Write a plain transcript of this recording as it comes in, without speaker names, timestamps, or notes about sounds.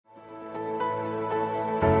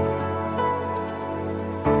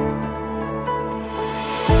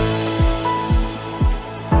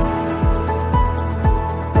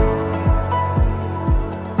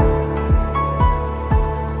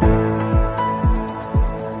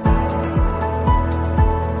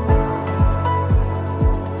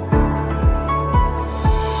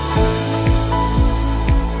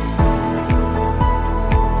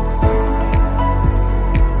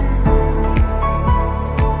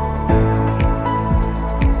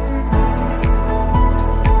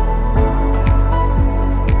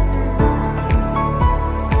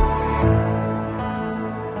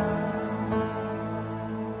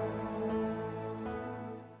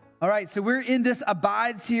right, so we're in this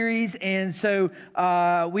Abide series, and so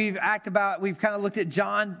we've kind of looked at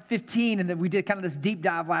John 15, and then we did kind of this deep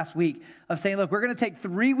dive last week of saying, look, we're going to take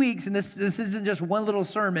 3 weeks, and this isn't just one little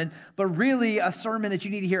sermon, but really a sermon that you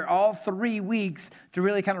need to hear all 3 weeks to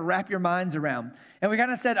really kind of wrap your minds around. And we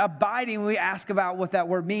kind of said abiding when we ask about what that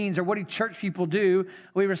word means or what do church people do.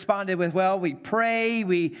 We responded with, well, we pray,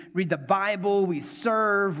 we read the Bible, we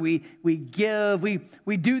serve, we give,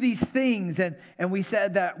 we do these things. And we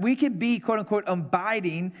said that we can be, quote unquote,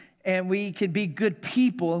 abiding, and we can be good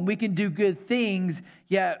people and we can do good things,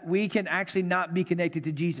 yet we can actually not be connected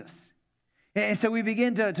to Jesus. And so we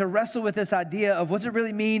begin to wrestle with this idea of what does it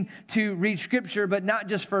really mean to read Scripture, but not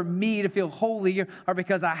just for me to feel holy or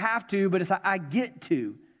because I have to, but it's I get to.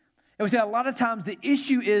 And we say a lot of times the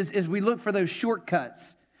issue is we look for those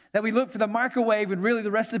shortcuts, that we look for the microwave and really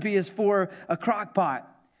the recipe is for a crock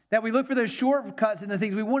pot, that we look for those shortcuts and the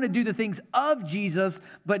things. We want to do the things of Jesus,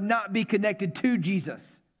 but not be connected to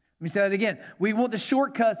Jesus. Let me say that again. We want the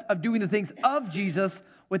shortcuts of doing the things of Jesus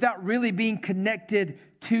without really being connected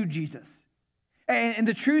to Jesus. And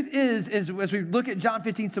the truth is as we look at John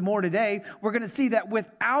 15 some more today, we're going to see that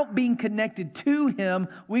without being connected to him,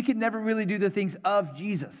 we can never really do the things of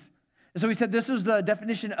Jesus. And so we said this is the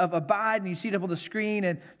definition of abide, and you see it up on the screen.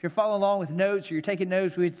 And if you're following along with notes or you're taking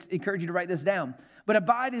notes, we encourage you to write this down. But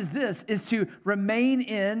abide is to remain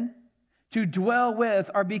in, to dwell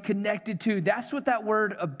with, or be connected to. That's what that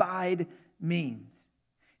word abide means.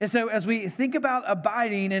 And so as we think about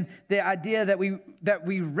abiding and the idea that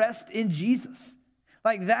we rest in Jesus,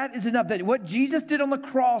 like that is enough. That what Jesus did on the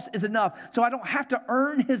cross is enough. So I don't have to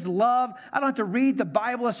earn his love. I don't have to read the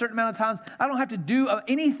Bible a certain amount of times. I don't have to do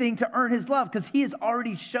anything to earn his love because he has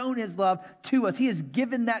already shown his love to us. He has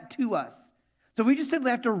given that to us. So we just simply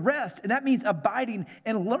have to rest, and that means abiding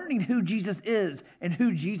and learning who Jesus is and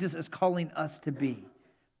who Jesus is calling us to be.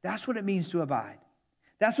 That's what it means to abide.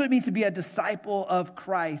 That's what it means to be a disciple of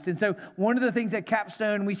Christ. And so one of the things at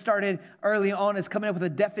Capstone we started early on is coming up with a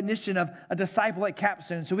definition of a disciple at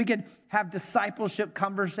Capstone so we can have discipleship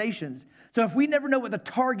conversations. So if we never know what the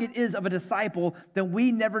target is of a disciple, then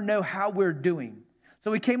we never know how we're doing. So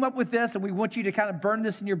we came up with this, and we want you to kind of burn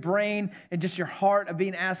this in your brain and just your heart of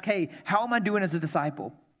being asked, hey, how am I doing as a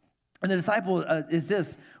disciple? And the disciple is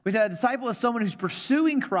this. We said a disciple is someone who's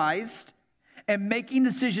pursuing Christ and making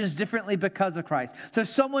decisions differently because of Christ. So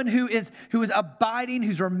someone who is abiding,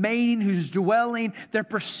 who's remaining, who's dwelling, they're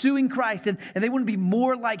pursuing Christ, and they want to be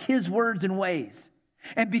more like his words and ways.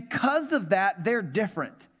 And because of that, they're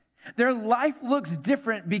different. Their life looks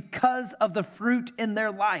different because of the fruit in their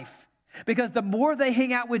life. Because the more they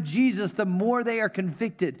hang out with Jesus, the more they are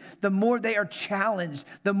convicted, the more they are challenged,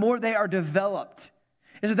 the more they are developed.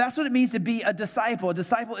 And so that's what it means to be a disciple. A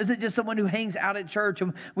disciple isn't just someone who hangs out at church,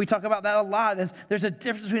 and we talk about that a lot. There's a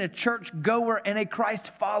difference between a church goer and a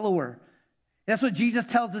Christ follower. And that's what Jesus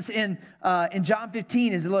tells us in John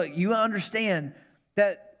 15 is, look, you understand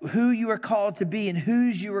that who you are called to be and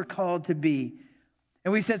whose you are called to be.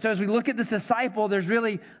 And we said, so as we look at this disciple, there's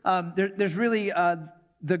really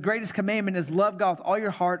the greatest commandment is love God with all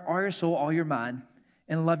your heart, all your soul, all your mind,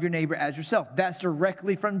 and love your neighbor as yourself. That's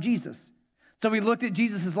directly from Jesus. So we looked at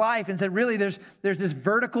Jesus' life and said, really, there's this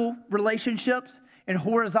vertical relationships and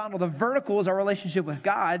horizontal. The vertical is our relationship with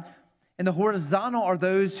God, and the horizontal are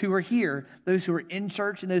those who are here, those who are in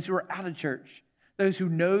church and those who are out of church, those who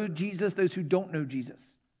know Jesus, those who don't know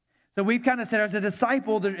Jesus. So we've kind of said as a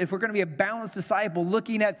disciple, if we're going to be a balanced disciple,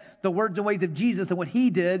 looking at the words and ways of Jesus and what he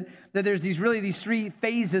did, that there's these 3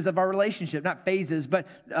 phases of our relationship, not phases, but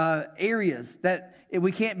areas that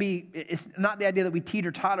we can't be, it's not the idea that we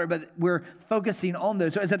teeter-totter, but we're focusing on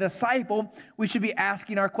those. So as a disciple, we should be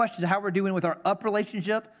asking our questions, how we're doing with our up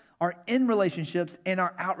relationship, our in relationships, and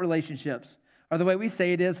our out relationships. Or the way we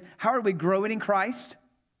say it is, how are we growing in Christ?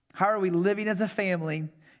 How are we living as a family?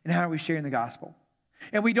 And how are we sharing the gospel?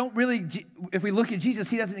 And we don't really, if we look at Jesus,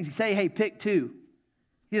 he doesn't say, hey, pick 2.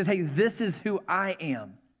 He says, hey, this is who I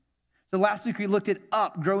am. So last week we looked at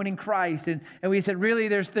up, growing in Christ, and we said, really,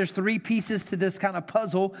 there's 3 pieces to this kind of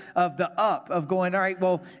puzzle of the up, of going, all right,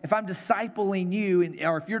 well, if I'm discipling you,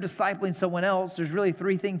 or if you're discipling someone else, there's really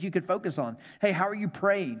 3 things you could focus on. Hey, how are you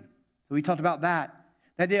praying? So we talked about that.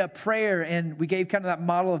 That idea of prayer, and we gave kind of that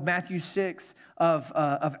model of Matthew 6 of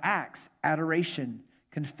acts, adoration,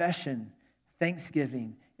 confession,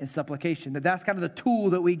 thanksgiving, and supplication. That's kind of the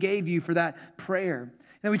tool that we gave you for that prayer.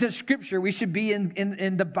 And then we said Scripture, we should be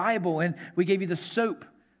in the Bible, and we gave you the SOAP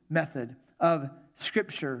method of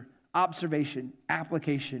Scripture, observation,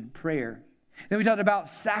 application, prayer. Then we talked about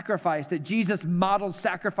sacrifice, that Jesus modeled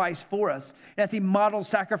sacrifice for us. And as he modeled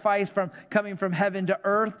sacrifice from coming from heaven to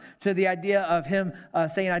earth, to the idea of him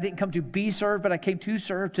saying, I didn't come to be served, but I came to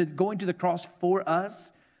serve, to going to the cross for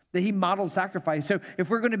us, that he modeled sacrifice. So if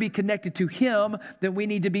we're going to be connected to him, then we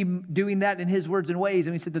need to be doing that in his words and ways.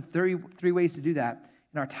 And we said the three ways to do that: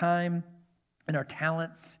 in our time, in our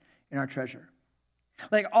talents, in our treasure.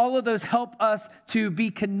 Like all of those help us to be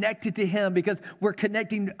connected to him because we're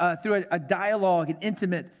connecting through a dialogue, an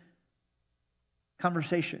intimate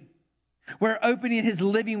conversation. We're opening his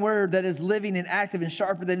living word that is living and active and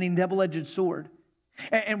sharper than any double-edged sword.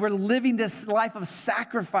 And we're living this life of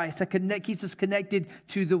sacrifice that keeps us connected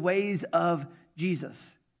to the ways of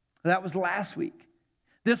Jesus. That was last week.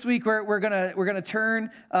 This week, we're gonna turn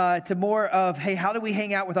to more of, hey, how do we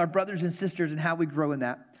hang out with our brothers and sisters and how we grow in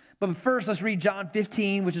that? But first, let's read John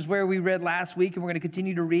 15, which is where we read last week, and we're going to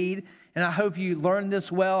continue to read. And I hope you learned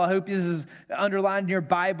this well. I hope this is underlined in your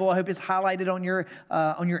Bible. I hope it's highlighted on your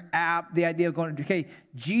app, the idea of going, okay,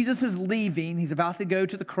 Jesus is leaving. He's about to go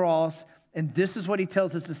to the cross, and this is what he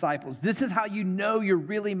tells his disciples. This is how you know you're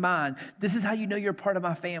really mine. This is how you know you're part of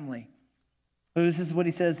my family. So this is what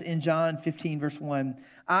he says in John 15, verse 1.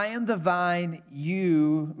 I am the vine,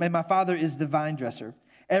 and my Father is the vine dresser.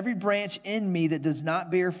 Every branch in me that does not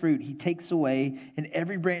bear fruit, he takes away. And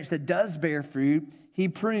every branch that does bear fruit, he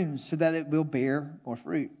prunes so that it will bear more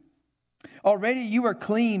fruit. Already you are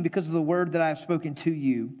clean because of the word that I have spoken to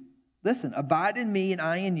you. Listen, abide in me and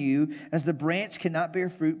I in you, as the branch cannot bear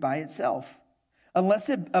fruit by itself. Unless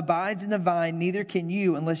it abides in the vine, neither can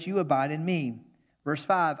you unless you abide in me. Verse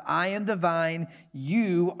 5, I am the vine,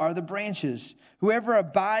 you are the branches. Whoever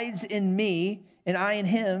abides in me and I in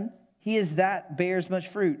him, he is that bears much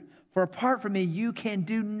fruit. For apart from me, you can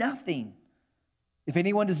do nothing. If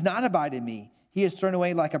anyone does not abide in me, he is thrown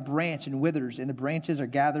away like a branch and withers, and the branches are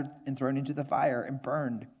gathered and thrown into the fire and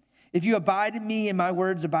burned. If you abide in me and my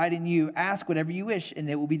words abide in you, ask whatever you wish, and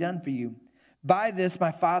it will be done for you. By this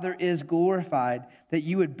my Father is glorified, that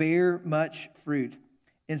you would bear much fruit,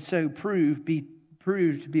 and so prove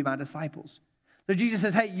to be my disciples. So Jesus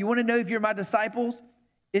says, hey, you want to know if you're my disciples?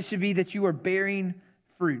 It should be that you are bearing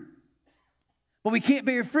fruit. But we can't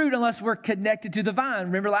bear fruit unless we're connected to the vine.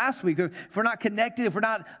 Remember last week, if we're not connected, if we're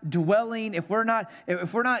not dwelling, if we're not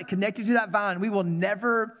connected to that vine, we will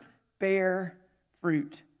never bear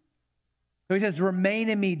fruit. So he says, remain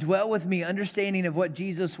in me, dwell with me, understanding of what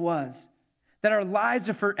Jesus was. That our lives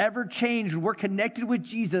are forever changed. We're connected with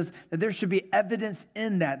Jesus, that there should be evidence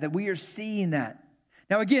in that we are seeing that.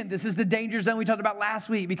 Now, again, this is the danger zone we talked about last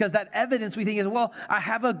week, because that evidence we think is, well, I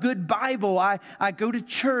have a good Bible. I go to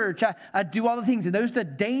church. I do all the things. And those are the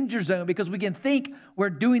danger zone, because we can think we're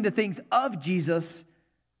doing the things of Jesus.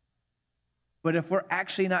 But if we're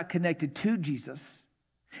actually not connected to Jesus,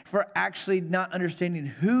 if we're actually not understanding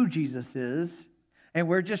who Jesus is, and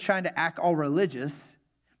we're just trying to act all religious,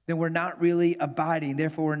 then we're not really abiding.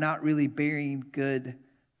 Therefore, we're not really bearing good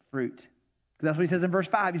fruit. That's what he says in verse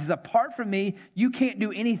 5. He says, apart from me, you can't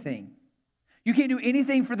do anything. You can't do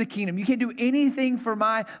anything for the kingdom. You can't do anything for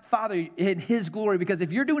my Father in his glory, because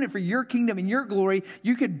if you're doing it for your kingdom and your glory,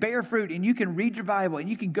 you can bear fruit and you can read your Bible and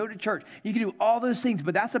you can go to church. You can do all those things,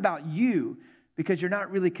 but that's about you because you're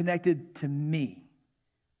not really connected to me.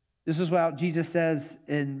 This is what Jesus says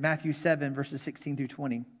in Matthew 7, verses 16 through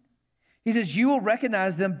 20. He says, you will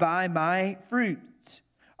recognize them by my fruits.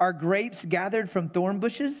 Are grapes gathered from thorn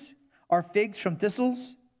bushes? Are figs from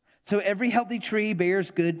thistles? So every healthy tree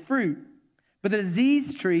bears good fruit, but the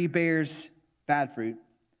diseased tree bears bad fruit.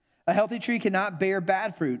 A healthy tree cannot bear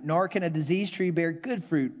bad fruit, nor can a diseased tree bear good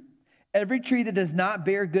fruit. Every tree that does not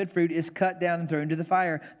bear good fruit is cut down and thrown into the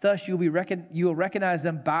fire. Thus you will recognize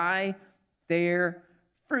them by their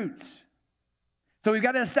fruits. So we've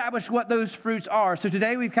got to establish what those fruits are. So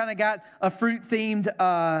today we've kind of got a fruit-themed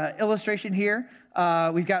illustration here.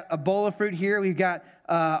 We've got a bowl of fruit here. We've got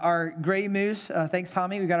our gray moose. Thanks,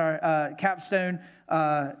 Tommy. We've got our capstone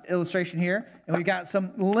illustration here, and we've got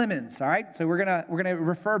some lemons. All right. So we're gonna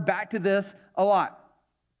refer back to this a lot.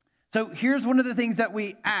 So here's one of the things that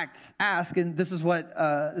we ask, and this is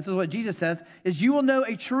what Jesus says: is you will know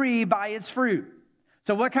a tree by its fruit.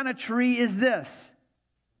 So what kind of tree is this?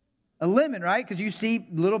 A lemon, right? Because you see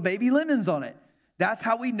little baby lemons on it. That's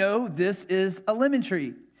how we know this is a lemon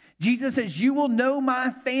tree. Jesus says, you will know my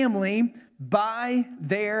family by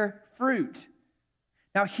their fruit.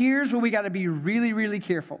 Now, here's where we got to be really, really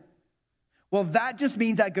careful. Well, that just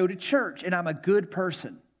means I go to church and I'm a good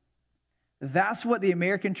person. That's what the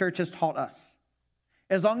American church has taught us.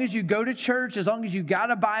 As long as you go to church, as long as you got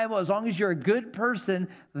a Bible, as long as you're a good person,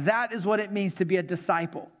 that is what it means to be a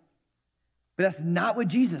disciple. But that's not what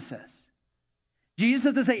Jesus says. Jesus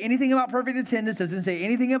doesn't say anything about perfect attendance, doesn't say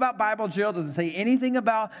anything about Bible drill, doesn't say anything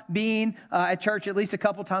about being at church at least a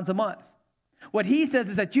couple times a month. What he says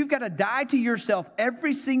is that you've got to die to yourself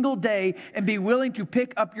every single day and be willing to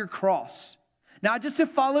pick up your cross. Not just to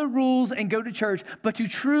follow rules and go to church, but to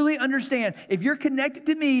truly understand if you're connected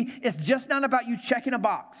to me, it's just not about you checking a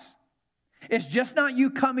box. It's just not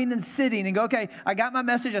you coming and sitting and go, okay, I got my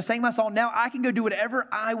message, I sang my song, now I can go do whatever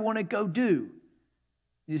I want to go do.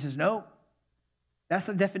 He says, no, that's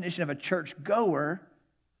the definition of a church goer,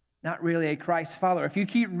 not really a Christ follower. If you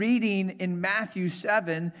keep reading in Matthew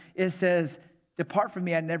 7, it says, depart from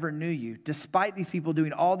me, I never knew you. Despite these people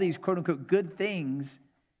doing all these quote unquote good things,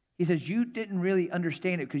 he says, you didn't really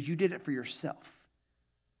understand it because you did it for yourself.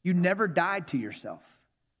 You never died to yourself.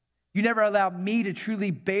 You never allowed me to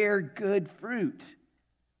truly bear good fruit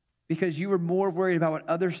because you were more worried about what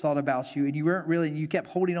others thought about you, and you kept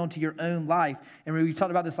holding on to your own life. And we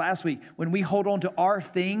talked about this last week. When we hold on to our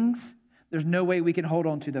things, there's no way we can hold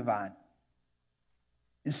on to the vine.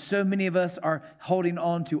 And so many of us are holding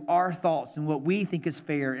on to our thoughts and what we think is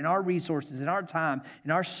fair and our resources and our time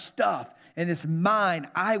and our stuff. And it's mine.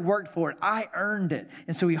 I worked for it. I earned it.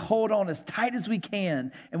 And so we hold on as tight as we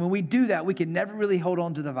can. And when we do that, we can never really hold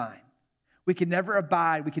on to the vine. We can never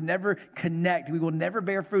abide. We can never connect. We will never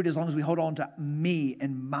bear fruit as long as we hold on to me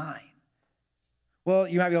and mine. Well,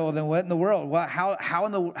 you might go, well, then what in the world? Well, how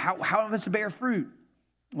am I to bear fruit?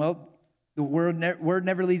 Well, the word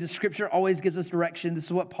never leaves us. Scripture always gives us direction. This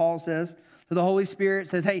is what Paul says. So the Holy Spirit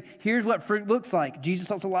says, hey, here's what fruit looks like. Jesus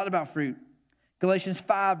talks a lot about fruit. Galatians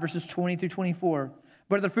 5, verses 20 through 24.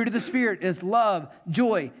 But the fruit of the Spirit is love,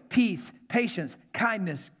 joy, peace, patience,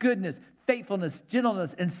 kindness, goodness, faithfulness,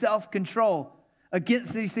 gentleness, and self-control.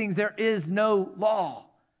 Against these things there is no law.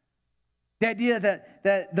 The idea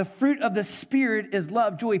that the fruit of the Spirit is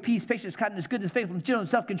love, joy, peace, patience, kindness, goodness, faithfulness,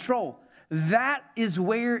 gentleness, self-control. That is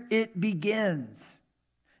where it begins.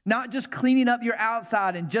 Not just cleaning up your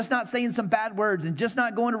outside and just not saying some bad words and just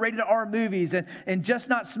not going to rated R movies and just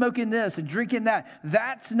not smoking this and drinking that.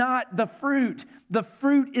 That's not the fruit. The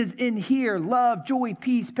fruit is in here. Love, joy,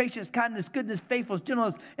 peace, patience, kindness, goodness, faithfulness,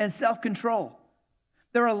 gentleness, and self-control.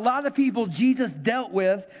 There are a lot of people Jesus dealt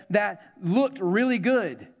with that looked really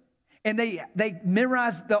good. And they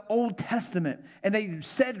memorized the Old Testament, and they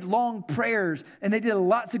said long prayers, and they did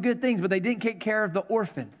lots of good things, but they didn't take care of the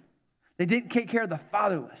orphan. They didn't take care of the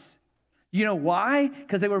fatherless. You know why?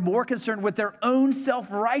 Because they were more concerned with their own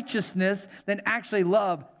self-righteousness than actually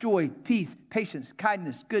love, joy, peace, patience,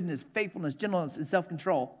 kindness, goodness, faithfulness, gentleness, and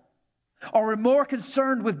self-control. Or we're more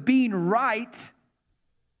concerned with being right.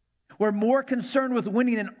 We're more concerned with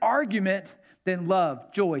winning an argument than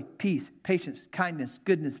love, joy, peace, patience, kindness,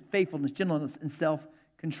 goodness, faithfulness, gentleness, and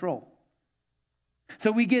self-control.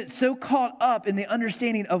 So we get so caught up in the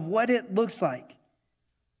understanding of what it looks like,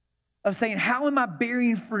 of saying, how am I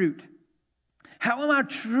bearing fruit? How am I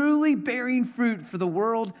truly bearing fruit for the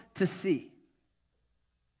world to see?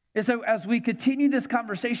 And so as we continue this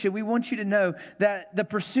conversation, we want you to know that the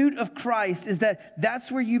pursuit of Christ is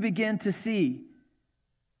that's where you begin to see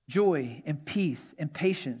joy and peace and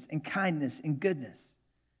patience and kindness and goodness.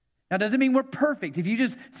 Now, it doesn't mean we're perfect. If you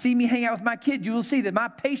just see me hang out with my kid, you will see that my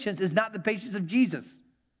patience is not the patience of Jesus.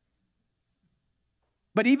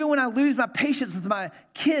 But even when I lose my patience with my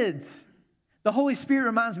kids, the Holy Spirit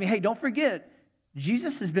reminds me, hey, don't forget,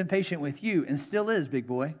 Jesus has been patient with you and still is, big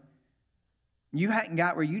boy. You hadn't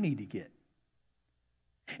got where you need to get.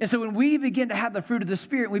 And so when we begin to have the fruit of the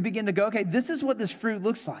Spirit, we begin to go, okay, this is what this fruit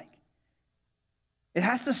looks like. It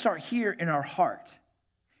has to start here in our heart.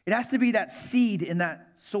 It has to be that seed in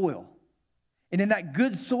that soil. And in that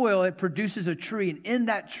good soil, it produces a tree. And in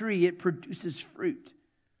that tree, it produces fruit.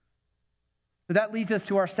 So that leads us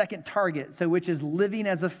to our second target, which is living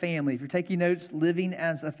as a family. If you're taking notes, living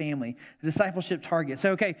as a family. A discipleship target.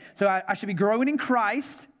 So I should be growing in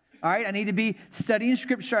Christ. All right, I need to be studying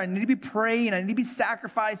Scripture. I need to be praying. I need to be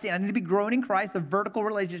sacrificing. I need to be growing in Christ, a vertical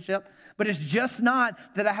relationship. But it's just not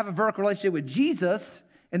that I have a vertical relationship with Jesus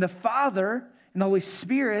and the Father and the Holy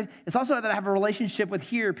Spirit. It's also that I have a relationship with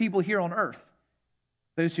people here on earth.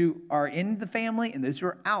 Those who are in the family and those who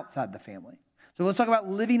are outside the family. So let's talk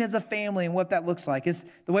about living as a family and what that looks like. It's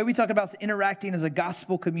the way we talk about interacting as a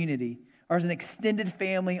gospel community or as an extended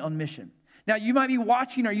family on mission. Now, you might be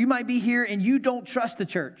watching or you might be here and you don't trust the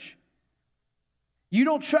church. You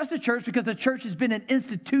don't trust the church because the church has been an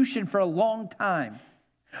institution for a long time.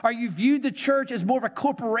 Or you viewed the church as more of a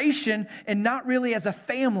corporation and not really as a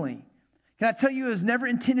family. Can I tell you, it was never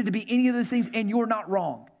intended to be any of those things, and you're not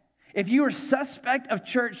wrong. If you are suspect of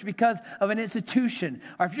church because of an institution,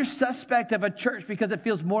 or if you're suspect of a church because it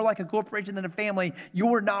feels more like a corporation than a family,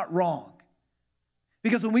 you're not wrong.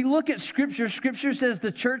 Because when we look at Scripture, Scripture says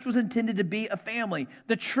the church was intended to be a family.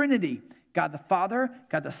 The Trinity, God the Father,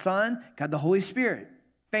 God the Son, God the Holy Spirit,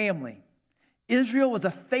 family. Israel was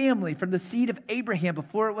a family from the seed of Abraham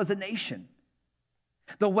before it was a nation.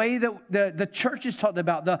 The way that the church is talked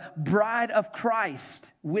about, the bride of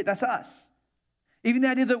Christ, that's us. Even the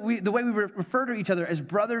idea that the way we refer to each other as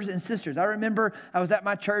brothers and sisters. I remember I was at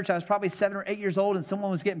my church. I was probably 7 or 8 years old, and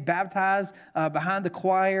someone was getting baptized behind the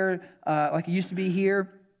choir, like it used to be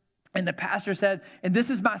here. And the pastor said, "And this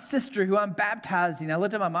is my sister who I'm baptizing." I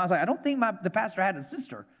looked at my mom. I was like, "I don't think the pastor had a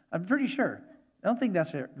sister. I'm pretty sure. I don't think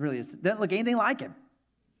that's really a sister. Doesn't look anything like him."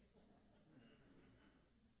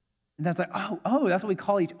 And that's like, oh, that's what we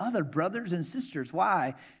call each other, brothers and sisters.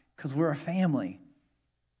 Why? Because we're a family.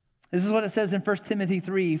 This is what it says in 1 Timothy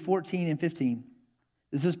 3, 14 and 15.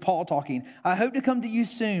 This is Paul talking. "I hope to come to you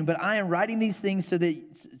soon, but I am writing these things so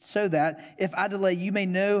that if I delay, you may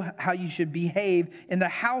know how you should behave in the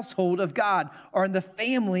household of God or in the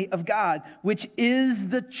family of God, which is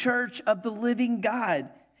the church of the living God."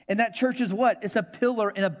 And that church is what? It's a pillar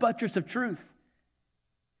and a buttress of truth.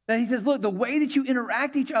 That he says, look, the way that you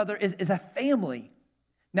interact each other is a family,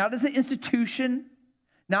 not as an institution,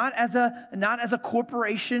 not as a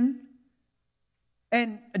corporation.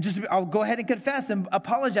 And I'll go ahead and confess and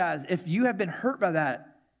apologize if you have been hurt by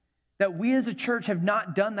that we as a church have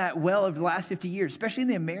not done that well over the last 50 years, especially in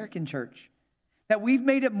the American church. That we've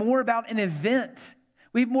made it more about an event.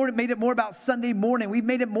 We've made it more about Sunday morning. We've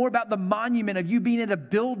made it more about the monument of you being in a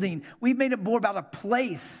building. We've made it more about a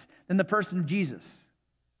place than the person of Jesus.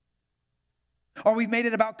 Or we've made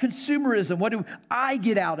it about consumerism. What do I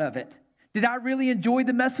get out of it? Did I really enjoy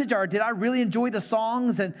the message, or did I really enjoy the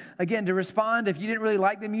songs? And again, to respond, if you didn't really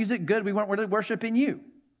like the music, good, we weren't really worshiping you.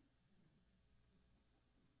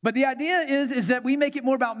 But the idea is that we make it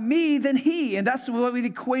more about me than he, and that's what we've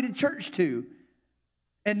equated church to.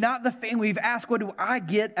 And not the family. We've asked, what do I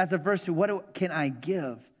get as a verse to what can I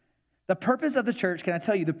give? The purpose of the church, can I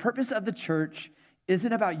tell you, the purpose of the church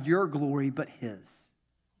isn't about your glory, but his.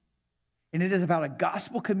 And it is about a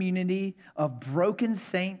gospel community of broken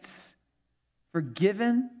saints,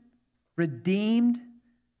 forgiven, redeemed,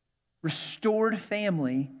 restored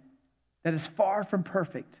family that is far from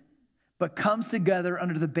perfect, but comes together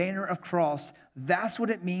under the banner of cross. That's what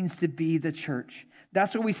it means to be the church.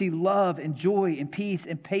 That's where we see love and joy and peace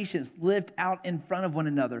and patience lived out in front of one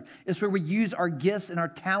another. It's where we use our gifts and our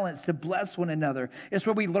talents to bless one another. It's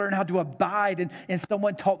where we learn how to abide. And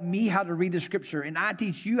someone taught me how to read the scripture, and I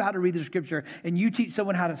teach you how to read the scripture, and you teach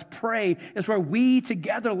someone how to pray. It's where we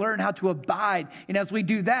together learn how to abide. And as we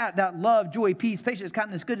do that love, joy, peace, patience,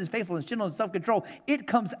 kindness, goodness, faithfulness, gentleness, self-control, it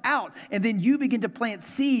comes out. And then you begin to plant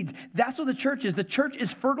seeds. That's what the church is. The church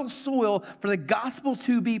is fertile soil for the gospel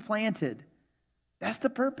to be planted. That's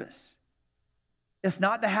the purpose. It's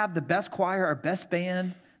not to have the best choir or best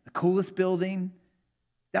band, the coolest building.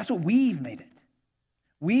 That's what we've made it.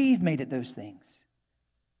 We've made it those things.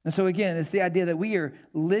 And so again, it's the idea that we are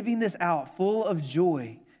living this out full of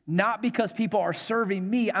joy, not because people are serving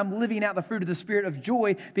me. I'm living out the fruit of the Spirit of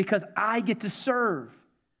joy because I get to serve.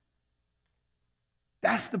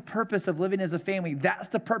 That's the purpose of living as a family. That's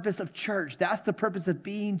the purpose of church. That's the purpose of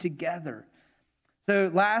being together.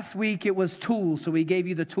 So last week it was tools. So we gave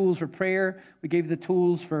you the tools for prayer. We gave you the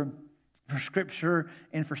tools for scripture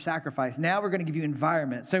and for sacrifice. Now we're going to give you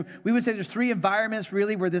environment. So we would say there's 3 environments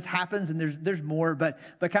really where this happens, and there's more, but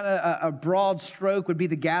kind of a broad stroke would be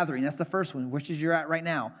the gathering. That's the first one, which is you're at right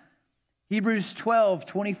now. Hebrews 12,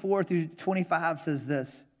 24 through 25 says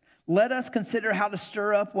this: "Let us consider how to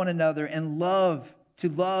stir up one another and to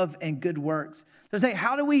love and good works." So say,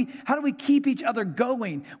 how do we keep each other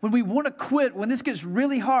going when we want to quit, when this gets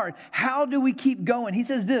really hard? How do we keep going? He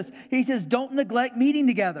says this. He says, don't neglect meeting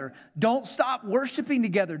together. Don't stop worshiping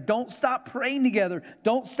together. Don't stop praying together.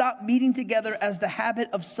 Don't stop meeting together as the habit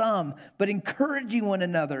of some, but encouraging one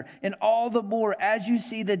another, and all the more as you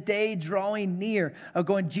see the day drawing near of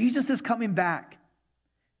going, Jesus is coming back.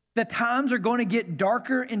 The times are going to get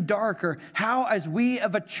darker and darker. How, as we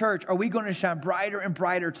of a church, are we going to shine brighter and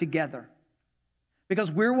brighter together? Because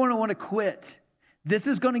we're going to want to quit. This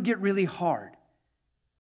is going to get really hard.